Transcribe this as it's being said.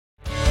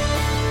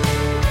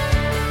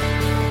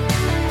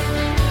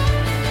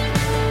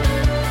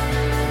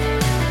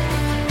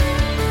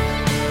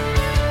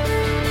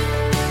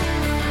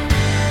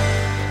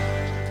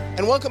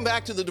welcome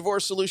back to the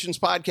Divorce Solutions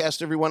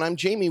Podcast, everyone. I'm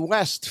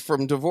jwest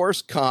from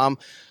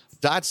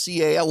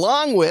divorcecom.ca,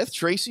 along with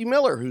Tracy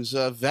Miller, who's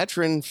a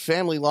veteran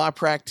family law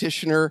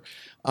practitioner.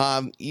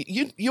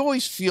 You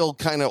always feel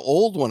kind of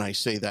old when I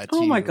say that to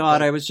you. Oh my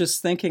God, I was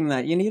just thinking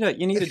that you need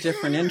a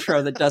different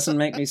intro that doesn't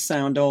make me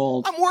sound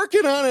old. I'm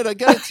working on it. I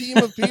got a team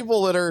of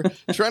people that are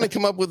trying to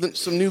come up with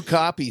some new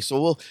copy.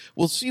 So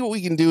we'll see what we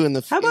can do in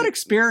the. How about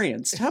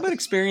experience? How about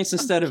experience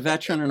instead of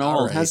veteran and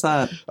old? Right. How's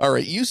that? All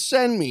right, you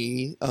send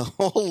me a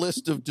whole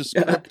list of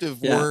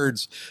descriptive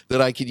words that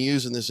I can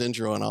use in this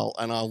intro, and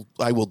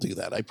I will do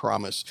that. I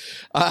promise.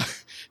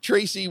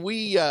 Tracy,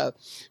 we had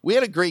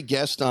a great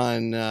guest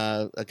on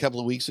a couple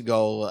of weeks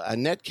ago,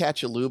 Annette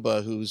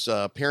Katchaluba, who's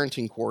a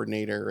parenting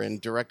coordinator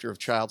and director of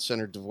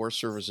child-centered divorce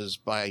services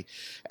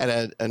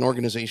at an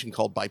organization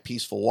called By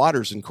Peaceful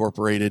Waters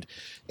Incorporated.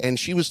 And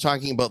she was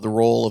talking about the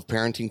role of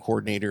parenting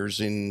coordinators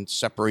in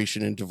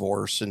separation and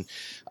divorce. And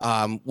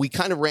we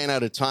kind of ran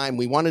out of time.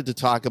 We wanted to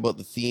talk about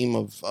the theme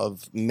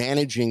of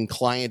managing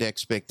client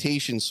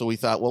expectations. So we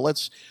thought, well,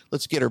 let's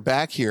get her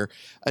back here.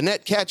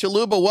 Annette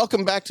Katchaluba,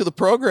 welcome back to the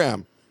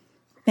program.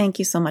 Thank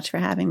you so much for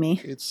having me.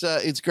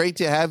 It's great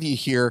to have you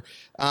here.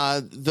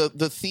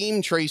 The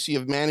theme, Tracy,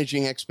 of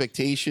managing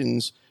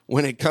expectations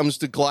when it comes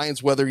to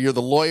clients, whether you're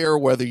the lawyer,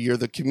 whether you're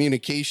the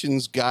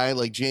communications guy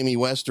like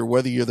jwest, or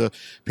whether you're the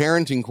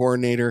parenting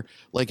coordinator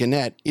like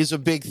Annette, is a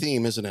big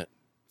theme, isn't it?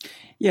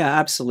 Yeah,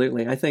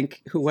 absolutely. I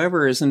think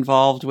whoever is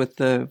involved with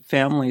the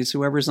families,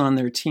 whoever's on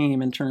their team,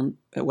 in term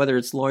whether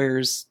it's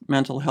lawyers,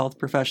 mental health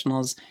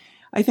professionals,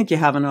 I think you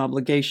have an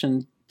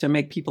obligation to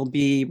make people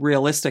be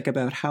realistic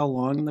about how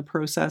long the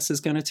process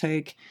is going to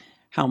take,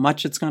 how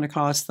much it's going to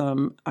cost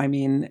them,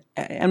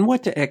 and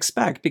what to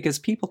expect, because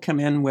people come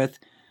in with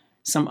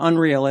some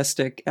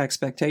unrealistic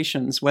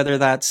expectations, whether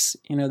that's,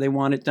 they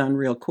want it done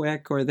real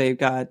quick, or they've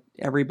got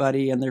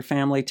everybody and their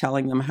family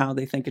telling them how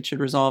they think it should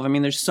resolve.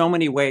 There's so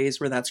many ways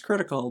where that's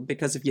critical,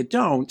 because if you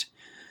don't,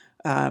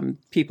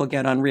 people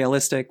get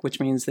unrealistic, which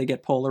means they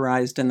get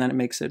polarized, and then it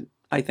makes it,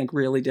 I think,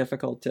 really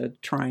difficult to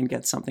try and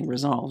get something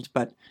resolved.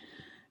 But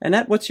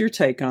Annette, what's your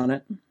take on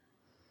it?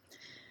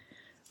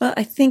 Well,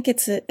 I think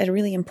it's a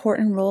really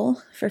important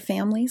role for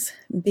families,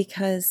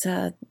 because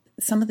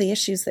some of the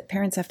issues that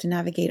parents have to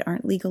navigate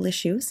aren't legal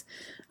issues.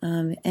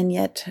 And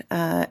yet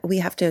we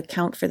have to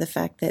account for the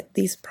fact that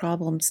these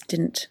problems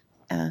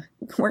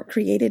weren't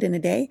created in a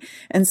day.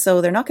 And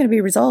so they're not going to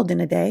be resolved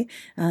in a day.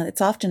 It's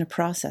often a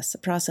process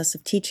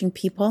of teaching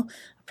people,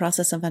 a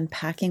process of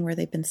unpacking where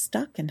they've been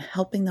stuck and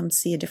helping them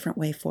see a different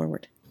way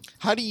forward.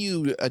 How do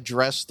you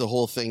address the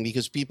whole thing?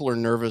 Because people are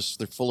nervous.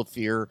 They're full of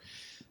fear.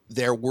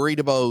 They're worried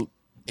about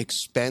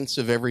expense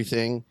of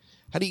everything.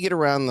 How do you get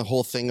around the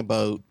whole thing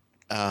about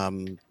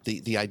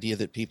the idea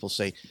that people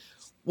say,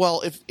 well,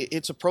 if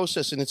it's a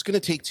process and it's going to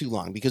take too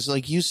long, because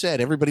like you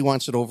said, everybody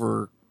wants it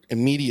over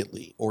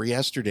immediately or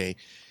yesterday.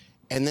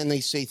 And then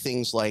they say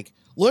things like,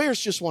 lawyers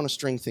just want to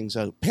string things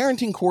out.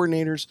 Parenting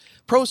coordinators,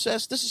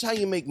 process, this is how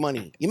you make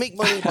money. You make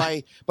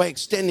money by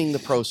extending the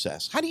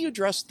process. How do you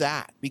address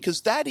that?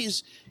 Because that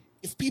is,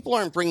 if people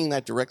aren't bringing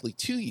that directly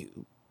to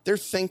you, they're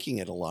thinking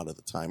it a lot of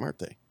the time, aren't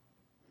they?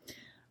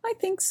 I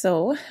think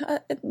so.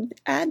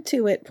 Add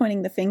to it,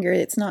 pointing the finger,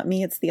 it's not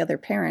me, it's the other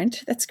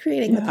parent that's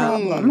creating the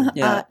problem.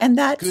 And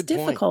that's Good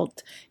difficult.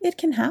 point. It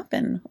can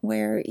happen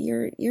where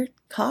you're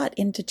caught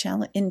in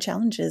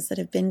challenges that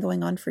have been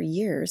going on for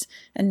years,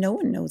 and no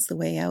one knows the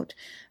way out.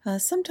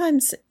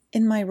 Sometimes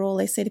in my role,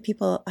 I say to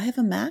people, I have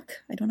a Mac.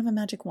 I don't have a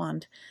magic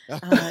wand.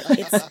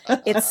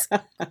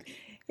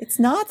 It's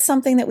not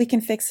something that we can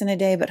fix in a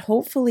day, but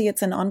hopefully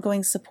it's an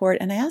ongoing support.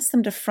 And I ask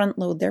them to front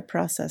load their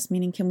process,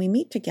 meaning can we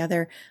meet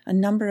together a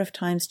number of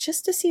times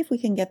just to see if we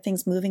can get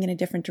things moving in a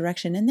different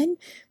direction. And then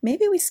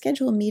maybe we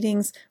schedule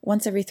meetings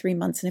once every 3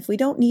 months. And if we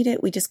don't need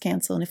it, we just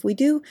cancel. And if we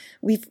do,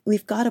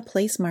 we've got a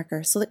place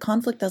marker so that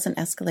conflict doesn't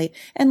escalate.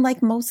 And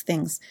like most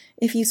things,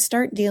 if you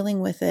start dealing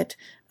with it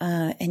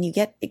and you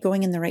get it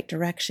going in the right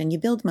direction, you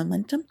build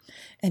momentum,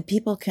 and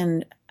people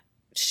can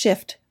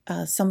shift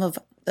some of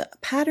the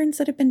patterns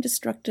that have been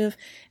destructive,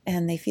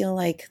 and they feel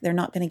like they're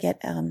not going to get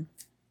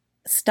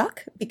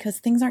stuck because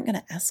things aren't going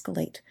to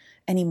escalate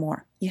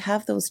anymore. You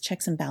have those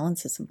checks and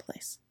balances in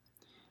place.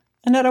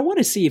 Annette, I want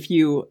to see if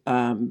you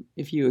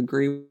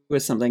agree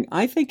with something.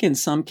 I think in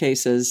some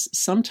cases,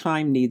 some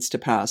time needs to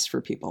pass for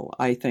people.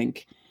 I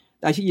think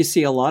you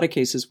see a lot of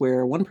cases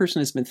where one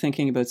person has been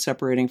thinking about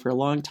separating for a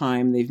long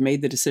time. They've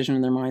made the decision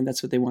in their mind,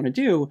 that's what they want to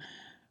do,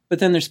 but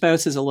then their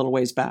spouse is a little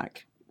ways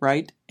back,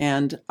 right?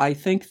 And I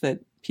think that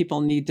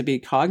people need to be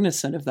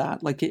cognizant of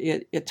that. Like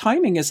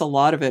timing is a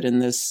lot of it in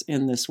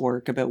this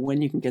work about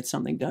when you can get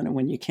something done and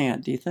when you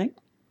can't. Do you think?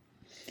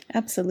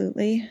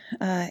 Absolutely.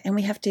 And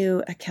we have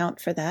to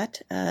account for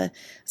that.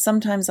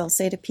 Sometimes I'll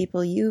say to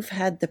people, you've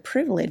had the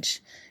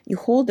privilege, you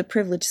hold the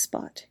privileged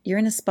spot. You're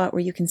in a spot where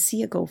you can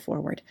see a go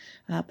forward.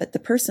 But the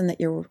person that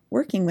you're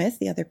working with,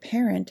 the other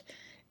parent,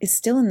 is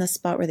still in the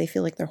spot where they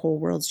feel like their whole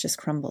world's just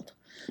crumbled.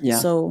 Yeah.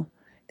 So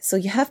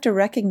you have to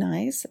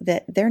recognize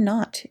that they're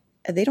not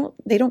they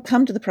don't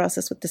come to the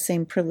process with the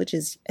same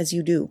privileges as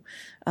you do.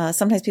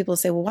 Sometimes people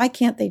say, well, why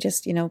can't they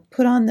just,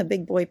 put on the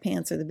big boy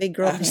pants or the big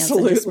girl pants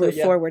and just move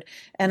forward?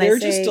 And they're I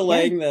say, just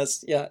delaying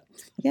this. Yeah.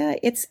 Yeah,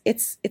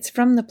 it's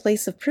from the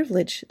place of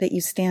privilege that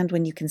you stand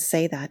when you can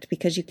say that,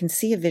 because you can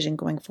see a vision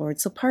going forward.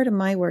 So part of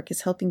my work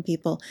is helping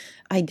people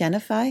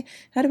identify,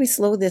 how do we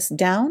slow this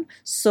down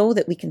so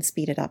that we can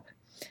speed it up?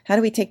 How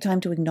do we take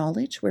time to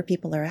acknowledge where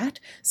people are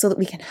at so that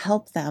we can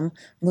help them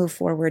move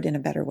forward in a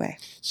better way?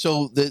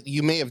 So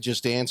you may have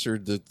just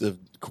answered the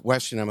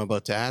question I'm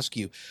about to ask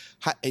you.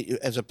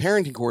 As a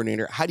parenting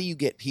coordinator, how do you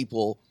get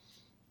people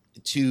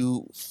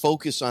to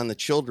focus on the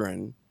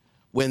children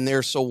when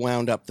they're so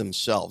wound up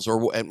themselves, or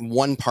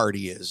one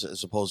party is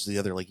as opposed to the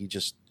other, like you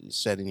just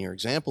said in your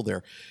example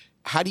there?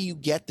 How do you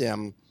get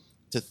them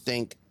to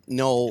think,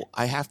 no,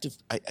 I have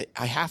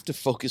to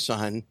focus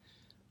on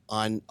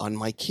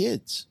my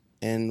kids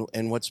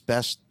and what's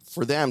best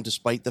for them,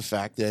 despite the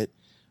fact that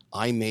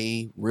I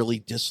may really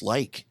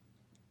dislike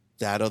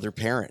that other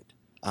parent?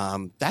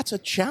 That's a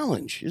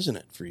challenge, isn't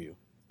it, for you?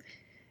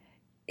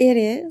 It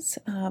is,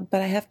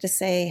 but I have to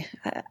say,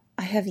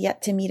 I have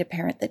yet to meet a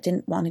parent that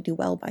didn't want to do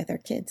well by their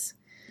kids.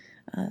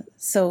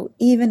 So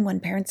even when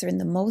parents are in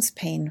the most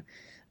pain,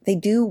 they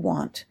do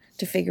want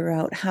to figure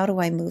out, how do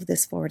I move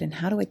this forward and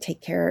how do I take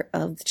care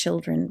of the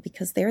children,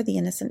 because they're the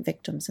innocent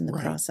victims in the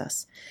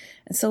process.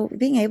 And so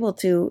being able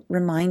to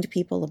remind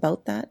people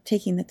about that,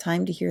 taking the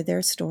time to hear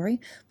their story,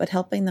 but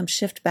helping them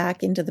shift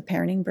back into the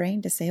parenting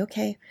brain to say,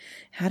 okay,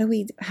 how do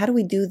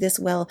we do this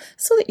well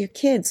so that your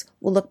kids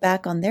will look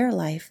back on their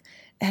life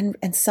and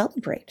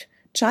celebrate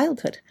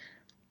childhood.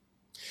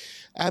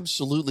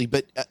 Absolutely.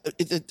 But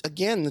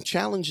again, the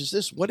challenge is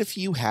this. What if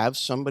you have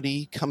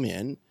somebody come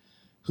in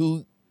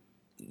who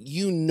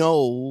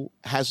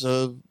has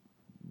a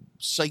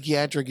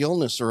psychiatric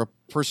illness or a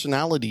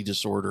personality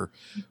disorder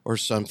or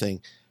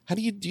something? How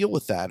do you deal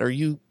with that? Are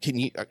you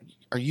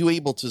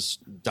able to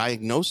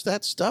diagnose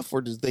that stuff,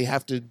 or do they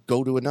have to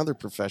go to another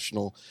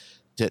professional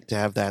to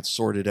have that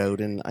sorted out?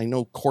 And I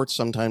know courts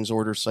sometimes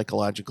order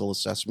psychological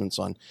assessments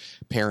on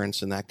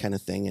parents and that kind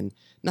of thing, and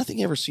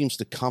nothing ever seems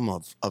to come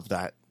of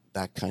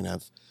that kind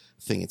of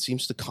thing. It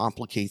seems to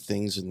complicate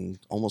things and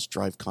almost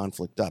drive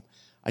conflict up.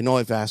 I know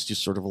I've asked you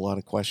sort of a lot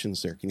of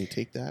questions there. Can you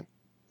take that?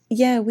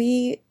 Yeah,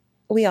 we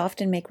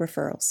often make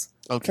referrals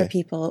for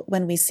people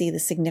when we see the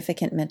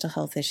significant mental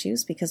health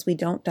issues, because we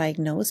don't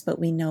diagnose, but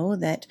we know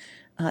that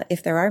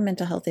if there are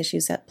mental health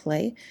issues at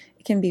play,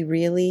 it can be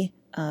really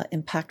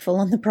impactful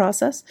on the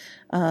process.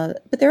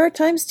 But there are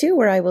times too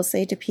where I will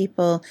say to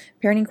people,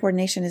 parenting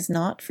coordination is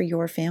not for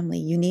your family.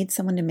 You need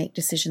someone to make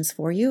decisions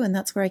for you. And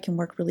that's where I can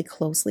work really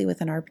closely with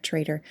an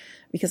arbitrator,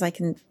 because I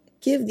can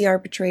give the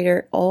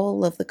arbitrator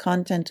all of the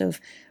content of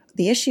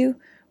the issue,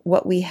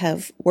 what we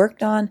have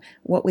worked on,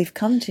 what we've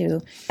come to,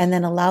 and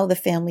then allow the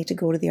family to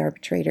go to the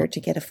arbitrator to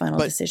get a final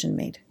decision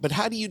made. But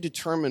how do you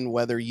determine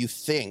whether you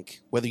think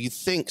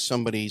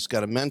somebody's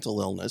got a mental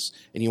illness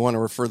and you want to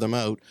refer them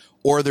out,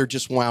 or they're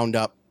just wound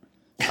up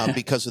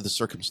because of the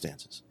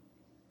circumstances?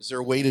 Is there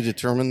a way to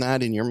determine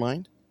that in your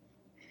mind?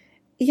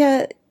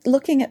 Yeah,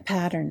 looking at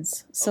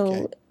patterns.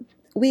 So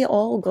we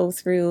all go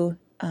through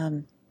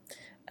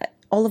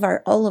all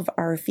of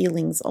our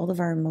feelings, all of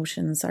our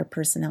emotions, our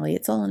personality.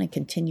 It's all on a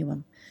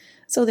continuum.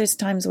 So there's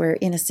times where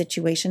in a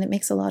situation, it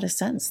makes a lot of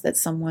sense that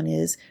someone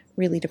is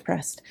really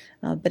depressed.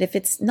 But if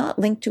it's not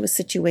linked to a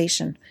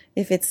situation,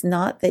 if it's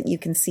not that you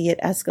can see it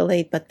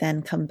escalate but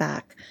then come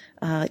back,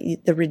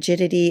 the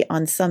rigidity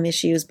on some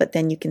issues, but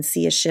then you can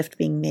see a shift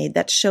being made,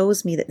 that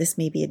shows me that this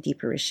may be a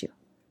deeper issue.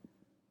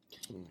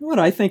 What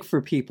I think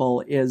for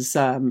people is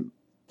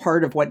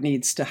part of what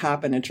needs to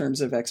happen in terms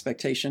of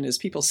expectation is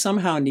people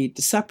somehow need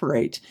to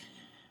separate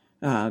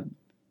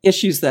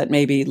issues that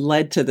maybe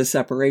led to the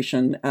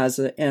separation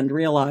and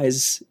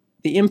realize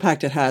the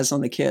impact it has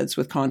on the kids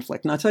with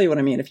conflict. And I'll tell you what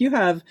I mean. If you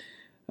have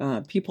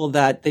people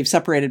that they've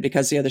separated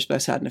because the other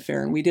spouse had an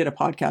affair, and we did a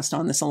podcast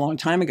on this a long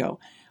time ago,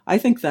 I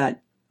think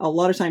that a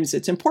lot of times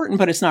it's important,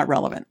 but it's not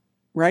relevant,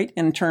 right?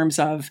 In terms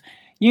of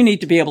you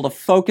need to be able to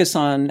focus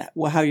on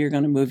how you're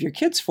going to move your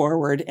kids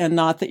forward, and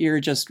not that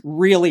you're just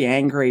really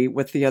angry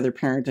with the other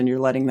parent and you're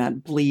letting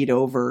that bleed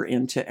over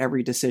into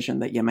every decision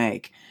that you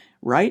make,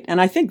 right?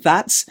 And I think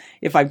that's,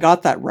 if I've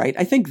got that right,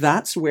 I think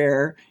that's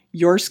where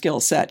your skill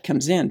set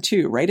comes in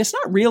too, right? It's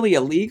not really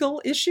a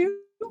legal issue,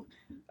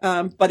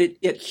 but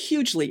it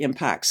hugely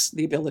impacts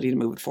the ability to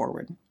move it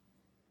forward.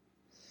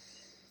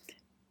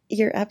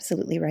 You're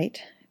absolutely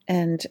right.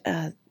 And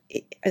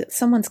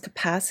someone's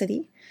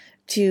capacity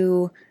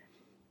to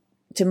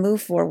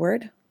move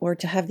forward, or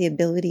to have the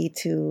ability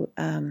to,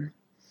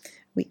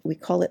 we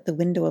call it the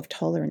window of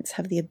tolerance,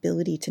 have the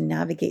ability to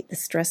navigate the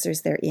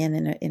stressors they're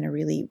in a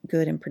really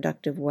good and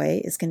productive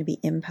way, is going to be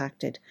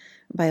impacted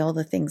by all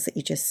the things that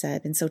you just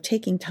said. And so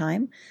taking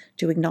time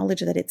to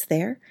acknowledge that it's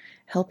there,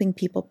 helping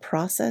people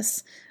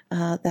process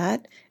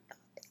that,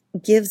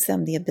 gives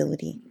them the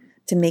ability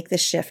to make the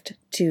shift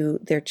to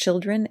their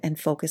children and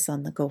focus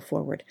on the go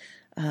forward.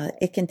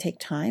 It can take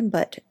time,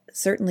 but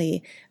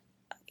certainly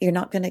you're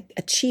not going to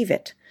achieve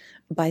it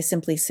by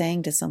simply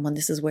saying to someone,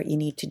 this is what you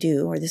need to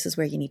do, or this is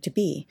where you need to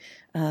be.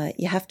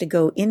 You have to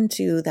go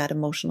into that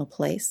emotional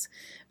place,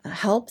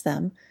 help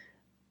them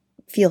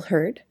feel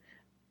heard,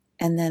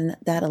 and then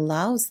that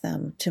allows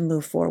them to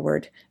move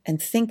forward and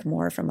think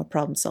more from a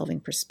problem-solving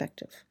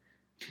perspective.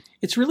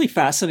 It's really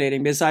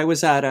fascinating because I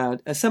was at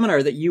a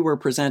seminar that you were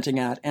presenting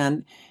at,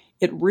 and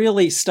it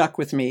really stuck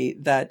with me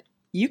that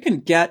you can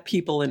get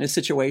people in a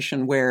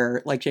situation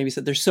where, like Jamie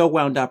said, they're so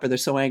wound up or they're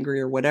so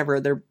angry or whatever,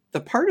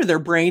 the part of their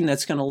brain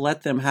that's going to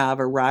let them have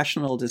a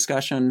rational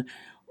discussion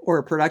or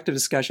a productive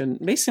discussion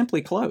may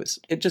simply close.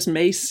 It just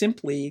may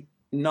simply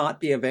not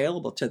be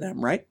available to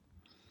them, right?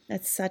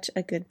 That's such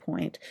a good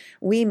point.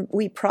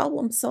 We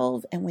problem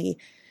solve and we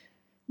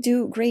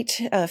do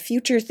great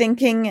future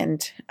thinking,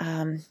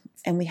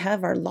 and we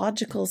have our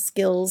logical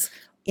skills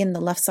in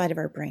the left side of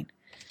our brain.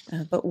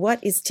 But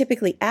what is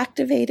typically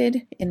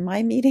activated in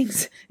my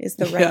meetings is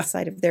the right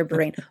side of their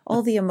brain,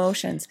 all the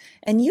emotions.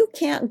 And you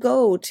can't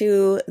go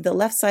to the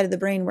left side of the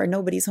brain where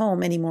nobody's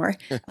home anymore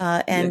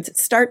and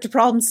start to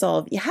problem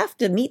solve. You have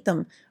to meet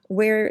them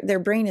where their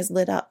brain is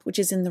lit up, which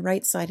is in the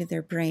right side of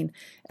their brain.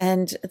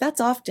 And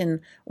that's often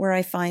where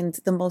I find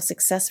the most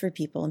success for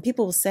people. And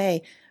people will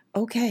say,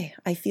 okay,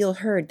 I feel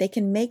heard. They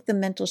can make the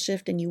mental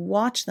shift and you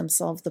watch them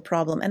solve the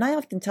problem. And I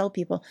often tell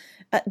people,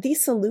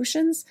 these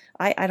solutions,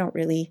 I don't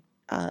really...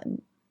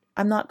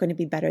 I'm not going to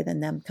be better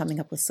than them coming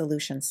up with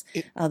solutions.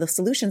 The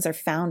solutions are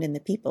found in the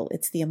people.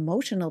 It's the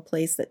emotional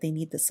place that they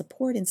need the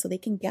support in so they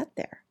can get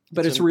there.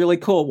 But it's really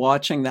cool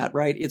watching that,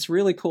 right? It's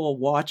really cool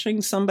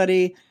watching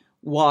somebody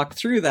walk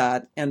through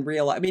that and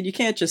realize, I mean, you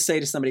can't just say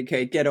to somebody,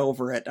 okay, get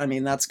over it. I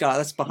mean, that's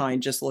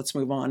behind, just let's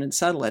move on and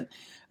settle it.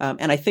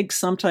 And I think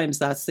sometimes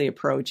that's the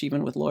approach,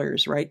 even with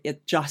lawyers, right?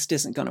 It just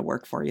isn't going to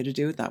work for you to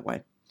do it that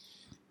way.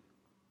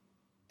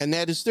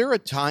 Annette, is there a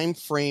time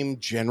frame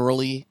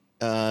generally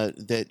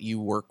that you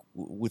work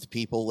with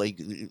people, like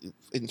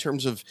in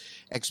terms of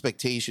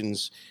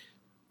expectations?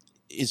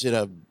 Is it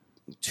a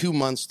 2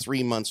 months,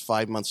 3 months,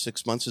 5 months,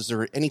 6 months? Is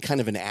there any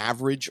kind of an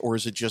average, or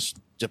is it just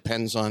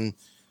depends on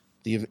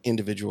the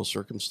individual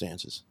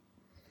circumstances?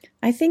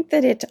 I think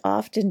that it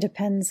often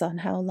depends on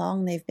how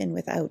long they've been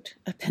without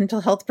a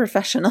mental health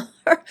professional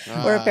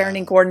or a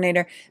parenting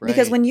coordinator.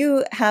 Because when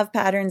you have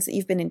patterns that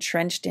you've been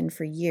entrenched in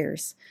for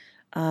years,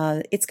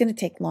 it's going to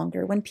take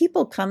longer. When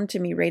people come to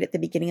me right at the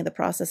beginning of the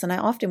process, and I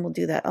often will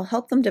do that, I'll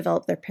help them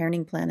develop their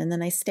parenting plan, and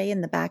then I stay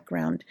in the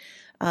background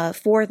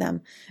for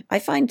them. I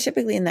find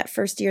typically in that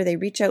first year, they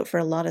reach out for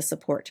a lot of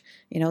support.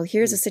 You know,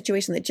 here's a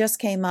situation that just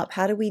came up.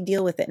 How do we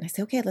deal with it? And I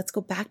say, okay, let's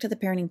go back to the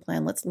parenting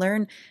plan. Let's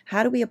learn,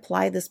 how do we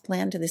apply this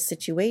plan to this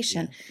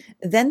situation?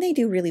 Then they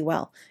do really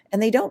well.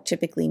 And they don't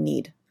typically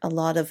need a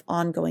lot of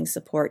ongoing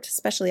support,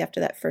 especially after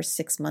that first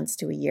 6 months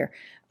to a year.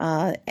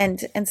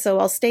 And so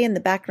I'll stay in the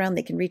background.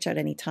 They can reach out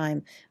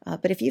anytime.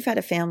 But if you've had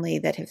a family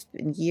that has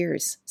been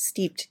years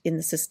steeped in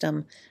the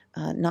system,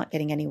 not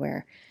getting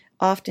anywhere,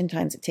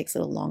 oftentimes it takes a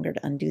little longer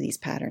to undo these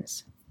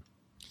patterns.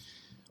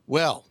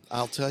 Well,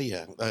 I'll tell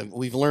you,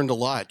 we've learned a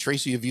lot.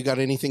 Tracy, have you got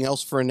anything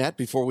else for Annette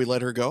before we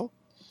let her go?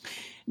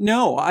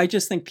 No, I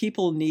just think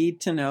people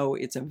need to know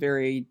it's a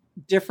very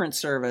different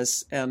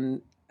service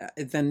and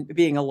than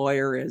being a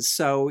lawyer is.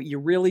 So you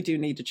really do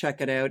need to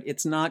check it out.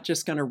 It's not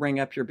just going to ring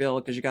up your bill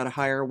because you got to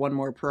hire one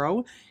more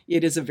pro.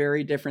 It is a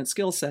very different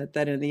skill set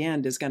that in the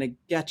end is going to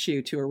get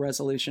you to a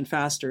resolution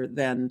faster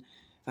than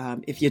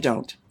if you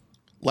don't.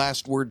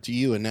 Last word to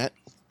you, Annette.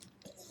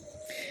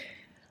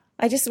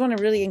 I just want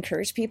to really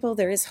encourage people.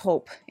 There is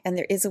hope and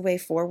there is a way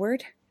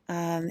forward.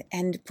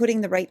 And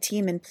putting the right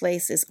team in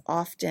place is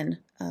often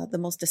the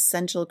most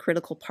essential,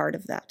 critical part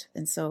of that.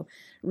 And so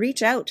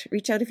reach out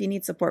if you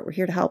need support. We're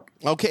here to help.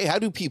 Okay. How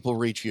do people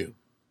reach you?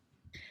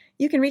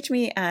 You can reach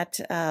me at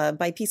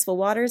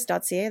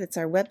bypeacefulwaters.ca. That's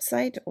our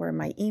website, or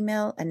my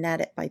email,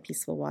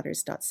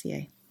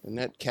 annette@bypeacefulwaters.ca.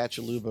 Annette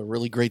Katchaluba,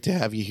 really great to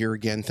have you here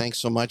again. Thanks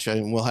so much.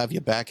 And we'll have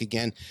you back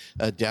again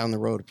down the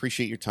road.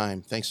 Appreciate your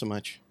time. Thanks so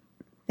much.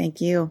 Thank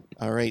you.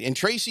 All right. And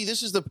Tracy,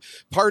 this is the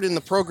part in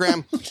the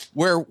program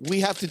where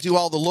we have to do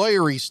all the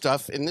lawyery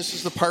stuff. And this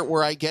is the part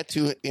where I get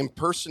to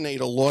impersonate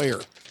a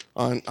lawyer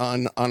on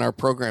our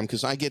program,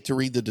 because I get to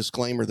read the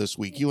disclaimer this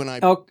week. You and I.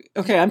 Oh,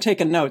 okay. I'm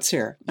taking notes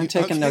here. I'm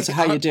taking notes of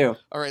how you do.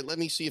 All right. Let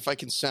me see if I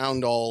can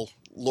sound all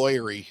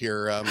lawyery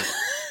here.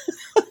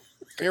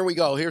 Here we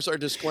go. Here's our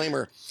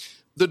disclaimer.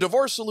 The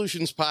Divorce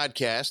Solutions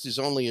podcast is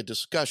only a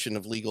discussion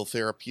of legal,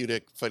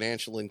 therapeutic,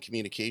 financial, and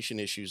communication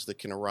issues that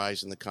can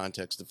arise in the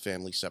context of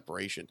family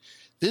separation.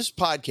 This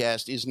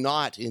podcast is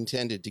not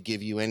intended to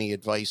give you any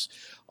advice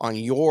on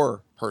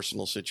your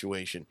personal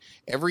situation.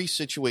 Every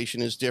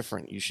situation is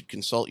different. You should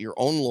consult your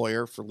own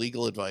lawyer for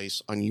legal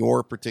advice on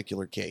your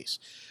particular case.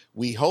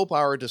 We hope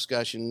our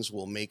discussions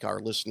will make our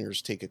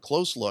listeners take a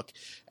close look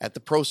at the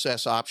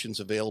process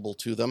options available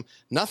to them.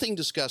 Nothing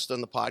discussed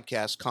on the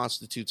podcast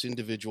constitutes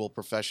individual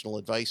professional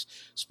advice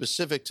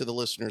specific to the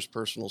listener's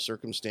personal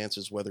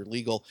circumstances, whether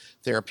legal,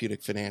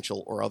 therapeutic,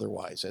 financial, or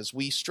otherwise. As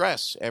we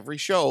stress every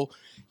show,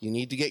 you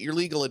need to get your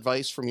legal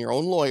advice from your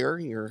own lawyer,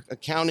 your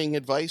accounting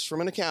advice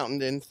from an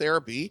accountant, and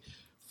therapy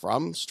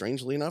from,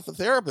 strangely enough, a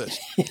therapist.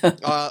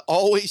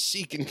 Always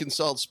seek and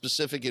consult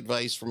specific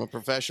advice from a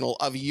professional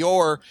of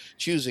your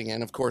choosing.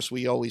 And of course,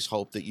 we always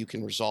hope that you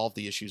can resolve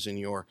the issues in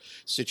your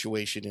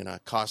situation in a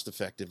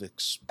cost-effective,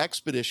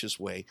 expeditious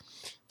way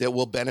that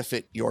will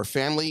benefit your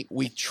family.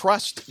 We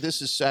trust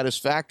this is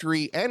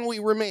satisfactory, and we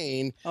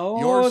remain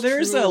yours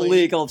there's truly. a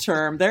legal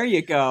term. There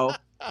you go.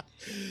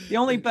 The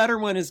only better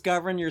one is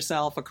govern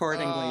yourself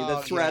accordingly.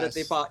 The threat at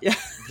the bottom. Yeah.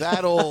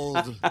 That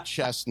old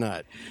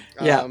chestnut.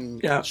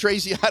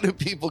 Tracy, how do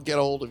people get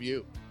a hold of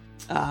you?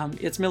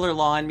 It's Miller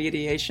Law and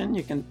Mediation.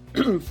 You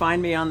can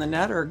find me on the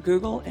net or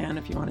Google, and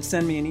if you want to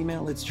send me an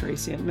email, it's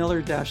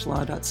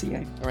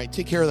tracy@miller-law.ca. All right,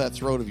 take care of that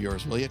throat of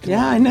yours, will you? Come on.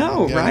 I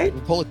know, right?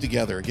 Pull it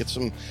together. Get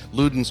some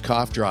Luden's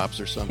cough drops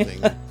or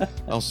something.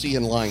 I'll see you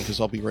in line because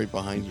I'll be right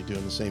behind you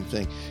doing the same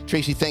thing.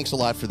 Tracy, thanks a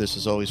lot for this.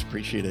 As always,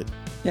 appreciate it.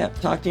 Yeah,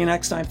 talk to you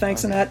next time.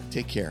 Thanks, Annette.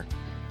 Take care.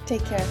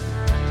 Take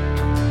care.